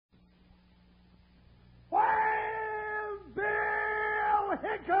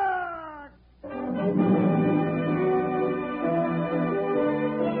Hickok!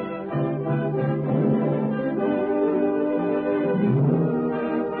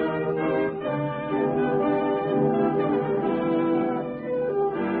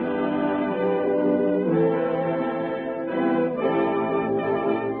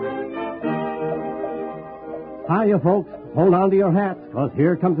 Hiya, folks. Hold on to your hats, because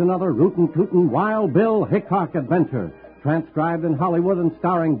here comes another rootin'-tootin' Wild Bill Hickok adventure, transcribed in Hollywood and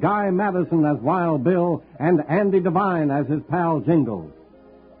starring Guy Madison as Wild Bill and Andy Devine as his pal Jingles.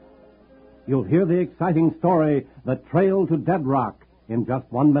 You'll hear the exciting story, The Trail to Dead Rock, in just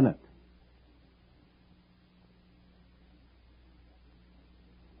 1 minute.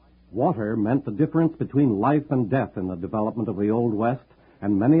 Water meant the difference between life and death in the development of the Old West,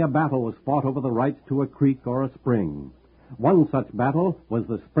 and many a battle was fought over the rights to a creek or a spring. One such battle was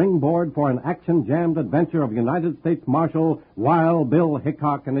the springboard for an action-jammed adventure of United States Marshal Wild Bill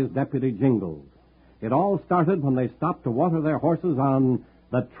Hickok and his deputy Jingles. It all started when they stopped to water their horses on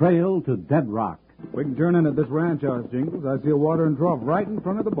the Trail to Dead Rock. We can turn in at this ranch house, Jingles. I see a watering trough right in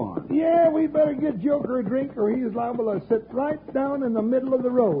front of the barn. Yeah, we better get Joker a drink or he's liable to sit right down in the middle of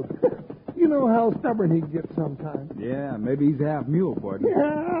the road. You know how stubborn he gets sometimes. Yeah, maybe he's half mule, partner.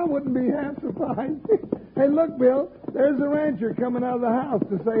 Yeah, I wouldn't be half surprised. Hey, look, Bill, there's a rancher coming out of the house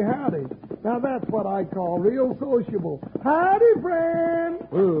to say howdy. Now, that's what I call real sociable. Howdy, friend.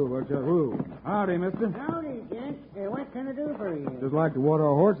 Whoa, watch out, whoa. Howdy, mister. Howdy, gents. What can I do for you? Just like to water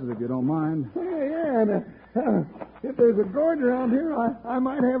our horses if you don't mind. Yeah, and if there's a gourd around here, I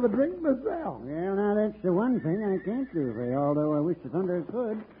might have a drink myself. Well, now, that's the one thing I can't do for you, although I wish the thunder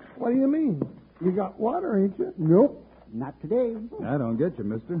could. What do you mean? You got water, ain't you? Nope, not today. I don't get you,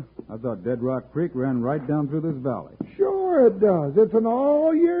 mister. I thought Dead Rock Creek ran right down through this valley. Sure it does. It's an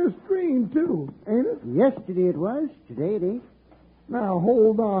all-year stream, too, ain't it? Yesterday it was. Today it ain't. Now,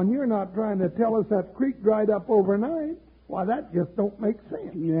 hold on. You're not trying to tell us that creek dried up overnight. Why, that just don't make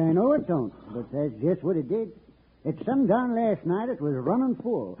sense. Yeah, I know it don't, but that's just what it did. At sundown last night, it was running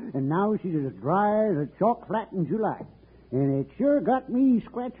full, and now she's as dry as a chalk flat in July. And it sure got me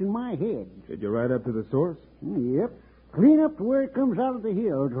scratching my head. Did you ride up to the source? Yep. Clean up to where it comes out of the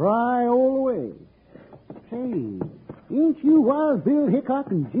hill, dry all the way. Say, ain't you Wild Bill Hickok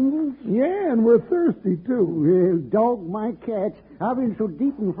and Jingles? Yeah, and we're thirsty, too. Well, dog my cats. I've been so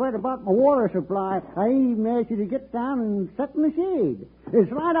deep in fret about my water supply, I ain't even asked you to get down and sit in the shade.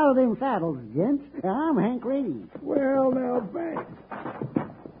 It's right out of them saddles, gents. I'm Hank Rady. Well, now, thanks.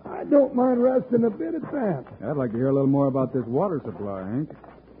 I don't mind resting a bit at that. I'd like to hear a little more about this water supply, Hank.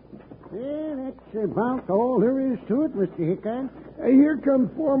 Yeah, that's about all there is to it, Mr. Hickok. Hey, here comes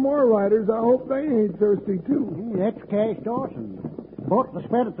 4 more riders. I hope they ain't thirsty, too. That's Cash Dawson. Bought the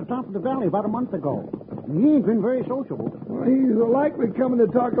spread at the top of the valley about a month ago. He ain't been very sociable. Well, he's likely coming to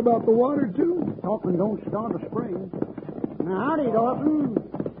talk about the water, too. Talking don't start a spring. Now, howdy, Dawson.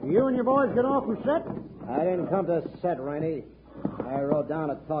 You and your boys get off and set? I didn't come to set, Rainey. I rode down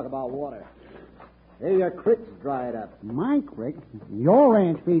to talk about water. Hey, your creek's dried up. My creek? Your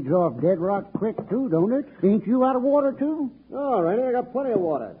ranch feeds off Dead Rock Creek, too, don't it? Ain't you out of water, too? No, Rainey, I got plenty of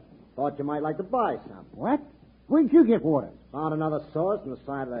water. Thought you might like to buy some. What? Where'd you get water? Found another source on the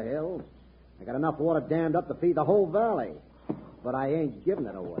side of the hill. I got enough water dammed up to feed the whole valley. But I ain't giving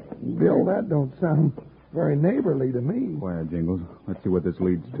it away. Bill, that don't sound very neighborly to me. Quiet, Jingles. Let's see what this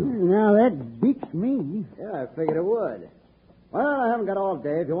leads to. Now, that beats me. Yeah, I figured it would. Well, I haven't got all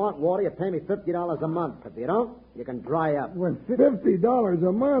day. If you want water, you pay me $50 a month. If you don't, you can dry up. Well, $50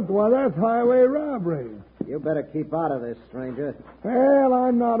 a month? Why, that's highway robbery. You better keep out of this, stranger. Well,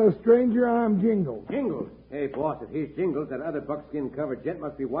 I'm not a stranger. I'm Jingles. Jingles? Hey, boss, if he's Jingles, that other buckskin-covered gent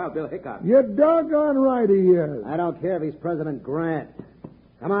must be Wild Bill Hickok. You're doggone right he is. I don't care if he's President Grant.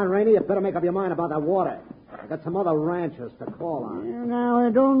 Come on, Rainey, you better make up your mind about that water. I got some other ranchers to call on. Well, now, I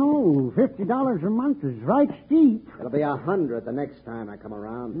don't know. $50 a month is right steep. It'll be $100 the next time I come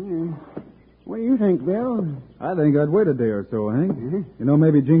around. What do you think, Bill? I think I'd wait a day or so, Hank. You know,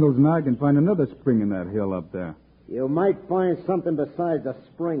 maybe Jingles and I can find another spring in that hill up there. You might find something besides a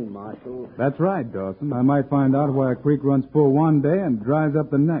spring, Marshal. That's right, Dawson. I might find out why a creek runs full one day and dries up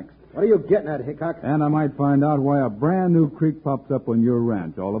the next. What are you getting at, Hickok? And I might find out why a brand new creek pops up on your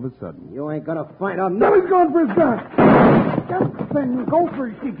ranch all of a sudden. You ain't gonna find out Now nothing. he's going for his gun. Jump and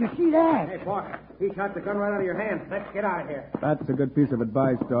gophers, did you see that? Hey, boss, he shot the gun right out of your hand. Let's get out of here. That's a good piece of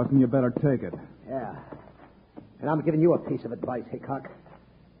advice, Dawson. You better take it. Yeah. And I'm giving you a piece of advice, Hickok.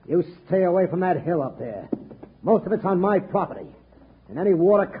 You stay away from that hill up there. Most of it's on my property. And any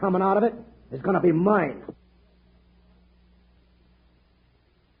water coming out of it is gonna be mine.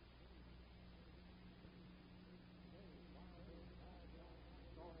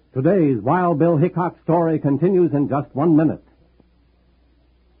 Today's Wild Bill Hickok story continues in just 1 minute.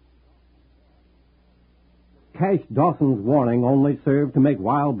 Cash Dawson's warning only served to make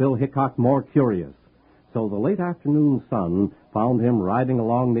Wild Bill Hickok more curious. So the late afternoon sun found him riding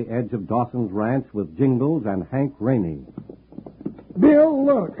along the edge of Dawson's ranch with Jingles and Hank Rainey. Bill,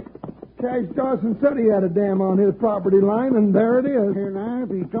 look. Cash Dawson said he had a dam on his property line, and there it is. Here, I'll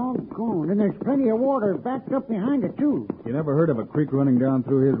be doggone. And there's plenty of water backed up behind it, too. You never heard of a creek running down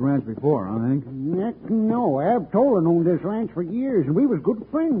through his ranch before, huh, Hank? Heck, no. Ab Tolan owned this ranch for years, and we was good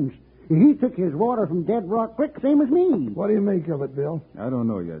friends. He took his water from Dead Rock Creek, same as me. What do you make of it, Bill? I don't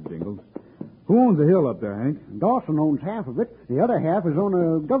know yet, Jingles. Who owns the hill up there, Hank? Dawson owns half of it. The other half is on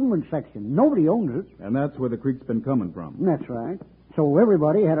a government section. Nobody owns it. And that's where the creek's been coming from. That's right. So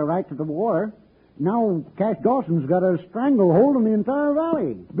everybody had a right to the water. Now Cash Dawson's got a stranglehold on the entire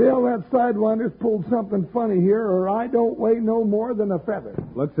valley. Bill, that sidewinder's pulled something funny here, or I don't weigh no more than a feather.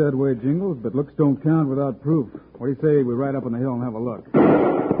 Looks that way, Jingles, but looks don't count without proof. What do you say we ride up on the hill and have a look?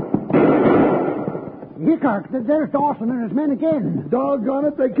 Hickok, there's Dawson and his men again. Doggone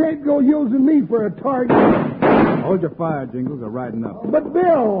it, they can't go using me for a target. Hold your fire, Jingles. They're riding up. But,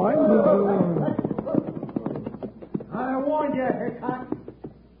 Bill, I warned you, Hickok.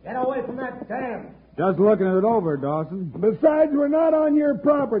 Get away from that dam. Just looking it over, Dawson. Besides, we're not on your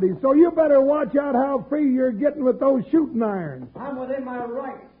property, so you better watch out how free you're getting with those shooting irons. I'm within my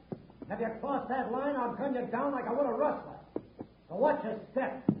rights. Have you crossed that line, I'll gun you down like I would a rustler. So watch your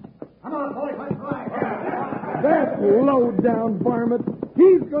step. Come on, boys, let's ride. That low-down varmint,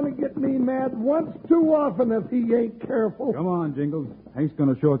 he's going to get me mad once too often if he ain't careful. Come on, Jingles. Hank's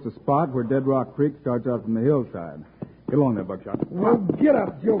going to show us a spot where Dead Rock Creek starts out from the hillside. Get along there, Buckshot. Well, get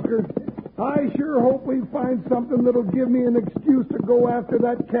up, Joker. I sure hope we find something that'll give me an excuse to go after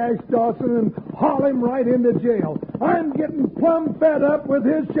that Cash Dawson and haul him right into jail. I'm getting plumb fed up with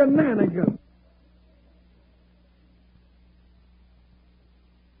his shenanigans.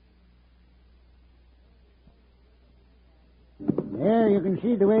 There, you can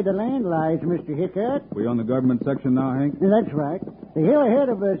see the way the land lies, Mr. Hickok. We on the government section now, Hank? That's right. The hill ahead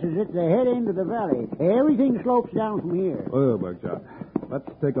of us is at the head end of the valley. Everything slopes down from here. Oh, Buckshot. Let's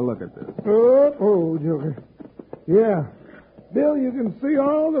take a look at this. Oh, Joker. Yeah. Bill, you can see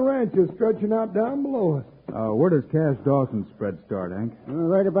all the ranches stretching out down below us. Where does Cash Dawson's spread start, Hank?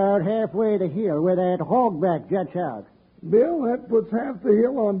 Right about halfway the hill, where that hogback juts out. Bill, that puts half the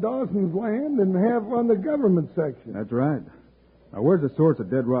hill on Dawson's land and half on the government section. That's right. Now, where's the source of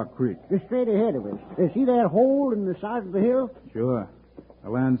Dead Rock Creek? Just straight ahead of us. See that hole in the side of the hill? Sure. The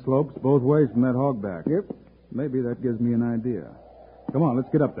land slopes both ways from that hogback. Yep. Maybe that gives me an idea. Come on, let's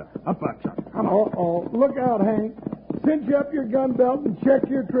get up there. Up, Buckshot. Come on. Uh-oh. Look out, Hank. Cinch up your gun belt and check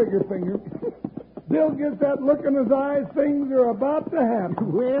your trigger finger. Bill gets that look in his eyes, things are about to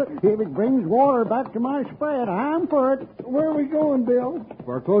happen. Well, if it brings water back to my spread, I'm for it. Where are we going, Bill?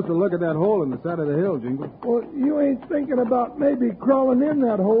 For a closer look at that hole in the side of the hill, Jingle. Well, you ain't thinking about maybe crawling in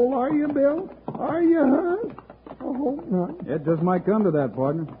that hole, are you, Bill? Are you, huh? I hope not. It just might come to that,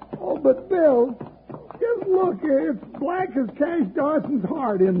 partner. Oh, but Bill, just look, it's black as Cash Dawson's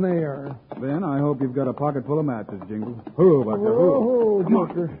heart in there. Then I hope you've got a pocket full of matches, Jingle. Who, Buckshot? Oh,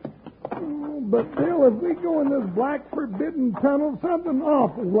 Joker. But, Bill, if we go in this black forbidden tunnel, something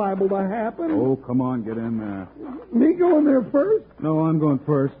awful's liable to happen. Oh, come on, get in there. Me going there first? No, I'm going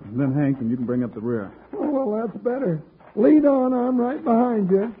first, then Hank, and you can bring up the rear. Oh, well, that's better. Lead on, I'm right behind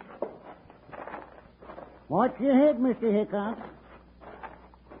you. Watch your head, Mr. Hickok.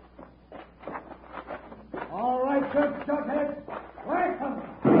 All right, good jugheads. Welcome.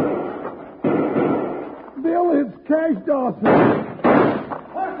 Bill, it's Cash Dawson.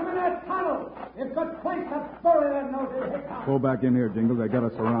 Force him in that tunnel. It's a place to bury that nosy Hickok. Pull back in here, Jingle. They got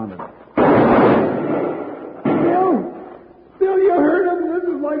us surrounded. Bill, you heard him. This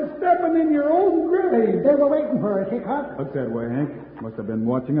is like stepping in your own grave. They were waiting for us, Hickok. Look that way, Hank. Must have been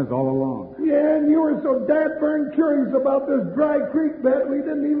watching us all along. Yeah, and you were so dad-burned curious about this dry creek bed, we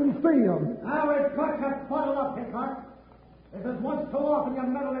didn't even see him. Now we've got to bottle up, Hickok. This is once too often you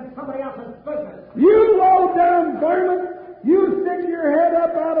meddle in somebody else's business. You low-down varmint! You stick your head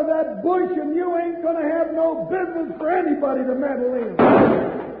up out of that bush and you ain't going to have no business for anybody to meddle in.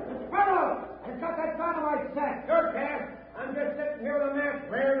 Fellow, it's got that dynamite set. Sure, Cash. I'm just sitting here with a match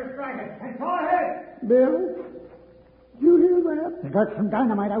ready to strike it. And go ahead. Bill, did you hear that? They got some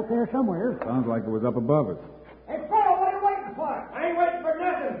dynamite out there somewhere. Sounds like it was up above us. Hey, fellow, what are you waiting for? I ain't waiting for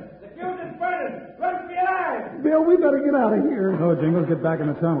nothing. The fuse is burning. Run for your lives. Bill, we better get out of here. No, Jingles, get back in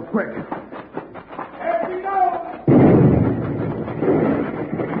the tunnel, quick. There we go.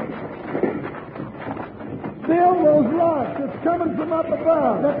 Bill, those rocks. It's coming from up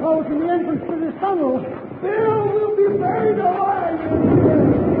above. They're closing the entrance to this tunnel. Bill, we'll be buried alive in here.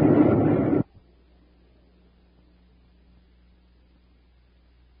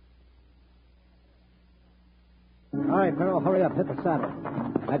 All right, Bill, hurry up. Hit the saddle.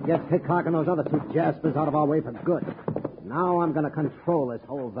 That gets Hickok and those other two jaspers out of our way for good. Now I'm going to control this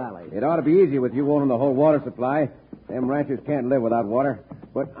whole valley. It ought to be easy with you owning the whole water supply. Them ranchers can't live without water.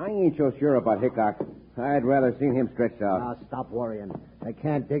 But I ain't so sure about Hickok. I'd rather seen him stretched out. Now, stop worrying. They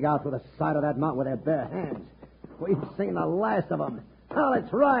can't dig out through the side of that mountain with their bare hands. We've seen the last of them. Now,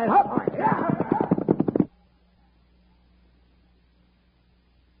 let's ride. Hop! Yeah.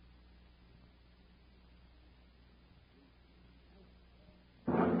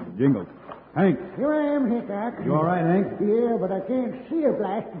 Jingles. Hank. Here I am, Hickok. You all right, Hank? Yeah, but I can't see a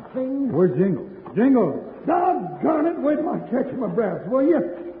blasted thing. Where's Jingles? Jingles! Doggone it. Wait till I catch my breath, will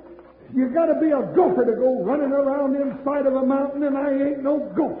you? You gotta be a gopher to go running around inside of a mountain, and I ain't no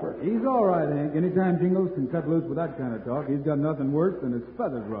gopher. He's all right, Hank. Anytime Jingles can cut loose with that kind of talk, he's got nothing worse than his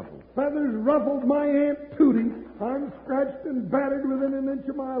feathers ruffled. Feathers ruffled my Aunt Tootie. I'm scratched and battered within an inch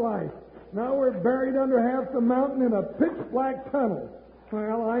of my life. Now we're buried under half the mountain in a pitch-black tunnel.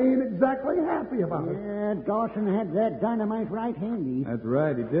 Well, I ain't exactly happy about it. Yeah, Dawson had that dynamite right handy. That's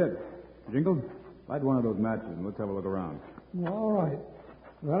right, he did. Jingles, light one of those matches and let's have a look around. All right.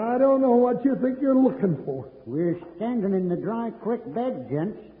 But I don't know what you think you're looking for. We're standing in the dry creek bed,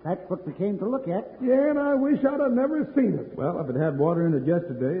 gents. That's what we came to look at. Yeah, and I wish I'd have never seen it. Well, if it had water in it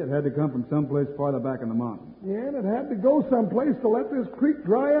yesterday, it had to come from someplace farther back in the mountain. Yeah, and it had to go someplace to let this creek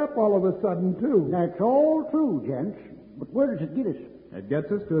dry up all of a sudden, too. That's all true, gents. But where does it get us? It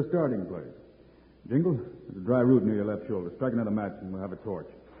gets us to a starting place. Jingles, there's a dry root near your left shoulder. Strike another match and we'll have a torch.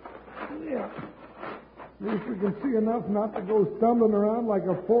 Yeah. At least we can see enough not to go stumbling around like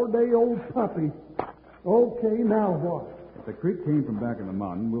a 4-day-old puppy. Okay, now what? If the creek came from back in the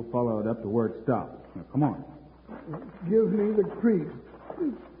mountain, we'll follow it up to where it stopped. Now, come on. It gives me the creep.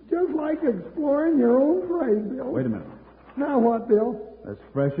 It's just like exploring your own grave, Bill. Wait a minute. Now what, Bill? There's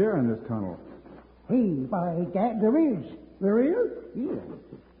fresh air in this tunnel. Hey, by Gad, there is. There is? Yeah.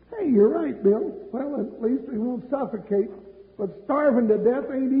 Hey, you're right, Bill. Well, at least we won't suffocate. But starving to death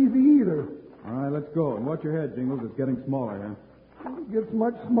ain't easy either. All right, let's go. And watch your head, Jingles. It's getting smaller here. If it gets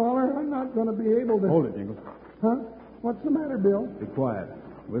much smaller, I'm not going to be able to... Hold it, Jingles. Huh? What's the matter, Bill? Be quiet.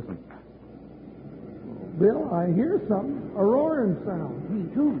 Listen. Bill, I hear something. A roaring sound. Me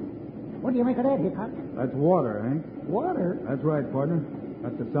too. What do you make of that, Hickok? That's water, Hank. Water? That's right, partner.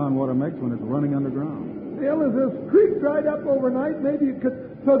 That's the sound water makes when it's running underground. Bill, as this creek dried up overnight, maybe it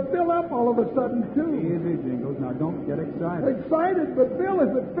could fill up all of a sudden, too. Easy, Jingles. Now, don't get excited. Excited, but Bill, if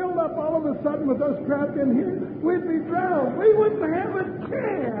it filled up all of a sudden with us trapped in here, we'd be drowned. We wouldn't have a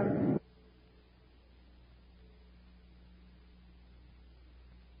chance.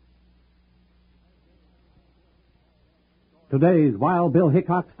 Today's Wild Bill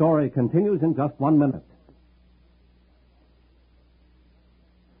Hickok story continues in just 1 minute.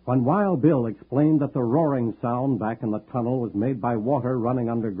 When Wild Bill explained that the roaring sound back in the tunnel was made by water running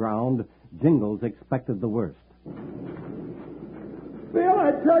underground, Jingles expected the worst. Bill,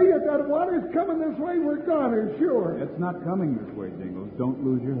 I tell you, if that water's coming this way, we're goner, sure. It's not coming this way, Jingles. Don't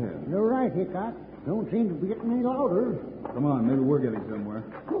lose your head. You're right, Hickok. Don't seem to be getting any louder. Come on, maybe we're getting somewhere.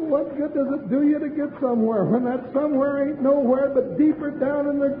 Well, what good does it do you to get somewhere when that somewhere ain't nowhere but deeper down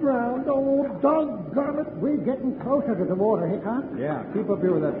in the ground? Oh, doggone it. We're getting closer to the water, Hickok. Yeah, keep up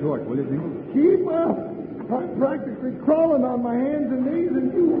here with that torch, will you, Jingles? Keep up. I'm practically crawling on my hands and knees,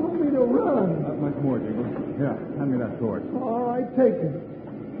 and you want me to run. Not much more, Jingles. Here, hand me that torch. All right, take it.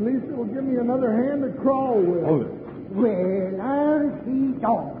 At least it'll give me another hand to crawl with. Hold it. Well, I'll see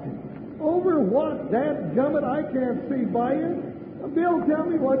dogs. Over what, dadgummit? I can't see by you. Bill, tell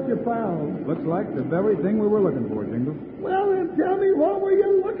me what you found. Looks like the very thing we were looking for, Jingles. Well, then tell me, what were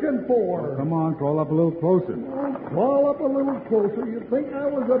you looking for? Come on, crawl up a little closer. Oh, crawl up a little closer. You'd think I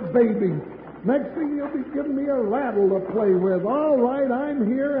was a baby. Next thing you'll be giving me a rattle to play with. All right, I'm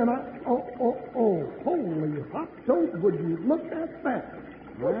here, and holy hot toad, would you look at that?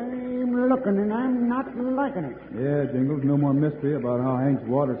 I'm looking, and I'm not liking it. Yeah, Jingles, no more mystery about how Hank's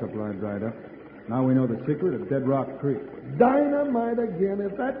water supply dried up. Now we know the secret of Dead Rock Creek. Dynamite again.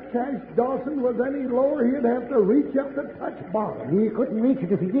 If that Cash Dawson was any lower, he'd have to reach up to touch bottom. He couldn't reach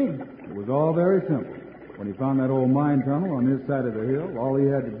it if he did. It was all very simple. When he found that old mine tunnel on his side of the hill, all he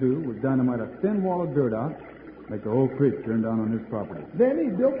had to do was dynamite a thin wall of dirt out, make the whole creek turn down on his property. Then he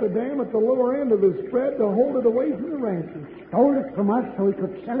built the dam at the lower end of the spread to hold it away from the ranchers. Stole it from us so he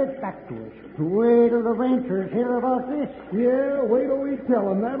could sell it back to us. Wait till the ranchers hear about this. Yeah, wait till we tell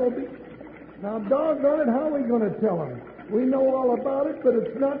them. That'll be... Now, doggone it, how are we going to tell him? We know all about it, but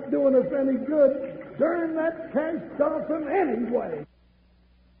it's not doing us any good. Darn that Cash Dawson anyway.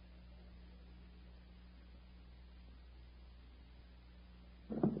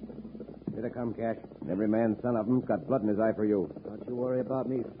 Here they come, Cash. Every man, son of them's got blood in his eye for you. Don't you worry about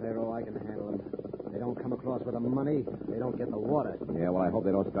me, Pharaoh. I can handle them. They don't come across with the money. They don't get the water. Yeah, well, I hope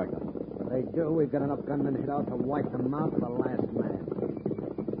they don't strike us. If they do, we've got enough gunmen hit out to wipe them out to the last man.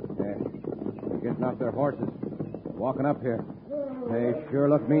 Yeah. They're getting off their horses. Walking up here. They sure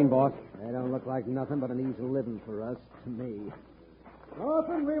look mean, boss. They don't look like nothing but an easy living for us, to me.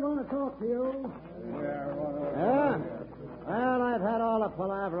 Often we want to talk to you. Yeah? Well, I've had all the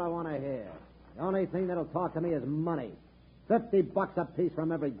palaver I want to hear. The only thing that'll talk to me is money. $50 apiece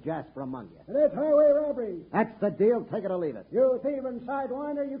from every Jasper among you. That's highway robbery. That's the deal. Take it or leave it. You thieving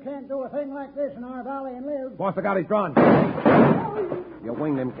sidewinder, you can't do a thing like this in our valley and live. Boss, look out, he's drawn. You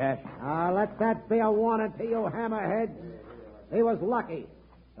winged him, Cash. Let that be a warning to you, hammerheads. He was lucky.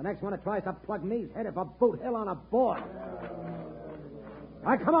 The next one that tries to plug me's headed for Boot Hill on a board. All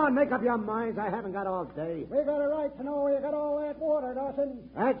right, come on, make up your minds. I haven't got all day. We got a right to know where you got all that water, Dawson.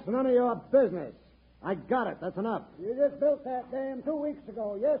 That's none of your business. I got it. That's enough. You just built that dam 2 weeks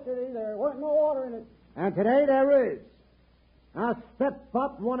ago. Yesterday, there wasn't no water in it. And today there is. Now step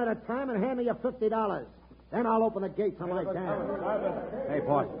up one at a time and hand me your $50. Then I'll open the gates on my dam. Hey,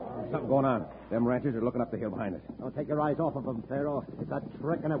 boss, there's something going on. Them ranchers are looking up the hill behind us. Don't take your eyes off of them, Pharaoh. It's a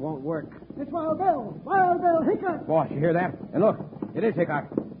trick and it won't work. It's Wild Bill. Wild Bill Hickok. Boss, you hear that? And look, it is Hickok.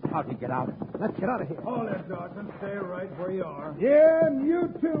 How'd he get out? Let's get out of here. Hold it, Dawson. Stay right where you are. Yeah, and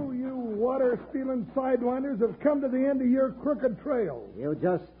you too, you water-stealing sidewinders, have come to the end of your crooked trail. You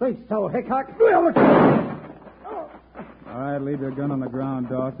just think so, Hickok. All right, leave your gun on the ground,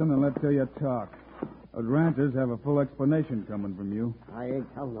 Dawson, and let's hear you talk. Those ranchers have a full explanation coming from you. I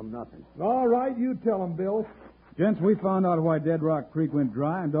ain't telling them nothing. All right, you tell him, Bill. Gents, we found out why Dead Rock Creek went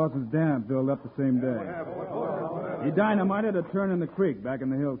dry and Dawson's Dam filled up the same day. He dynamited a turn in the creek back in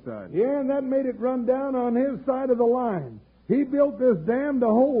the hillside. Yeah, and that made it run down on his side of the line. He built this dam to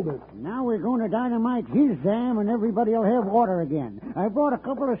hold it. Now we're going to dynamite his dam and everybody will have water again. I brought a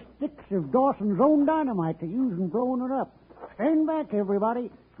couple of sticks of Dawson's own dynamite to use in blowing it up. Stand back,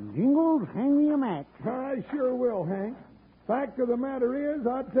 everybody. Jingles, hang me a match. I sure will, Hank. Fact of the matter is,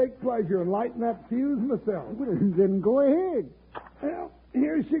 I'd take pleasure in lighting that fuse myself. Well, then go ahead. Well,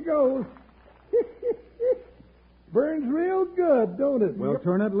 here she goes. Burns real good, don't it? Well,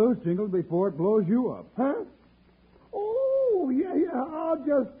 turn it loose, Jingles, before it blows you up. Huh? Oh, yeah, I'll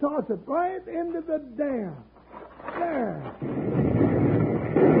just toss it right into the dam. There.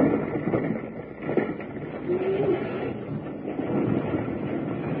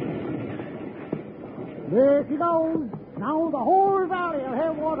 There she goes. Now the whole valley will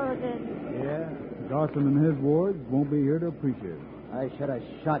have water again. Yeah, Dawson and his wards won't be here to appreciate it. I should have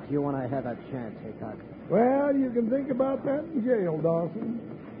shot you when I had a chance, Hickok. Well, you can think about that in jail, Dawson.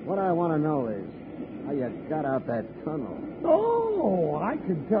 What I want to know is how you got out that tunnel. Oh, I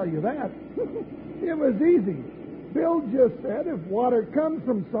can tell you that. It was easy. Bill just said if water comes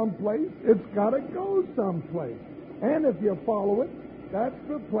from someplace, it's got to go someplace. And if you follow it, that's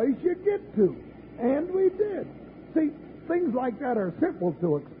the place you get to. And we did. See, things like that are simple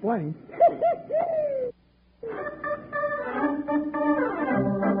to explain.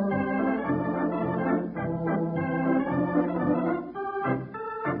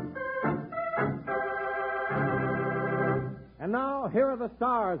 And now, here are the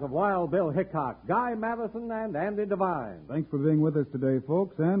stars of Wild Bill Hickok, Guy Madison, and Andy Devine. Thanks for being with us today,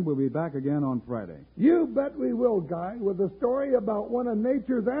 folks, and we'll be back again on Friday. You bet we will, Guy, with a story about one of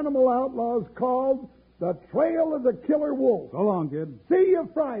nature's animal outlaws called The Trail of the Killer Wolf. So long, kid. See you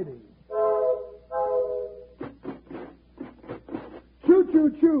Friday.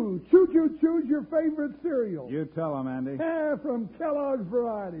 Choo-choo-choo. Choo-choo-choo's your favorite cereal. You tell him, Andy. From Kellogg's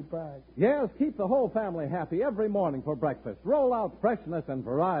Variety Pack. Yes, keep the whole family happy every morning for breakfast. Roll out freshness and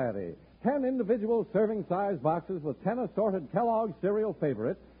variety. 10 individual serving size boxes with 10 assorted Kellogg's cereal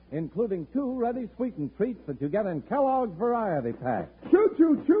favorites, including 2 ready sweetened treats that you get in Kellogg's Variety Pack.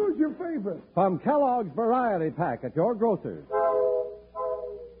 Choo-choo-choo's your favorite. From Kellogg's Variety Pack at your grocer's.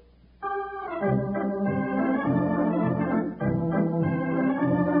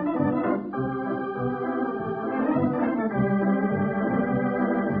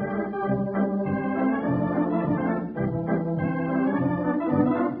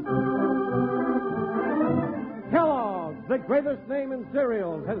 The greatest name in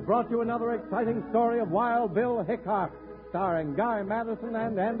cereals has brought you another exciting story of Wild Bill Hickok, starring Guy Madison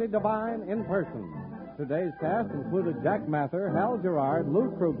and Andy Devine in person. Today's cast included Jack Mather, Hal Gerard, Lou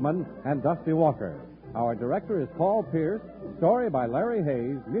Krugman, and Dusty Walker. Our director is Paul Pierce, story by Larry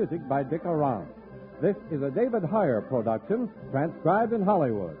Hayes, music by Dick Arant. This is a David Heyer production, transcribed in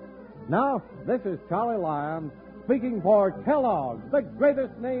Hollywood. Now, this is Charlie Lyon, speaking for Kellogg's, the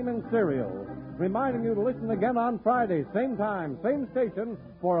greatest name in cereal, reminding you to listen again on Friday, same time, same station,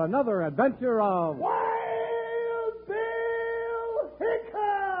 for another adventure of Wild Bill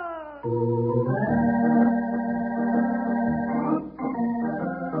Hickok!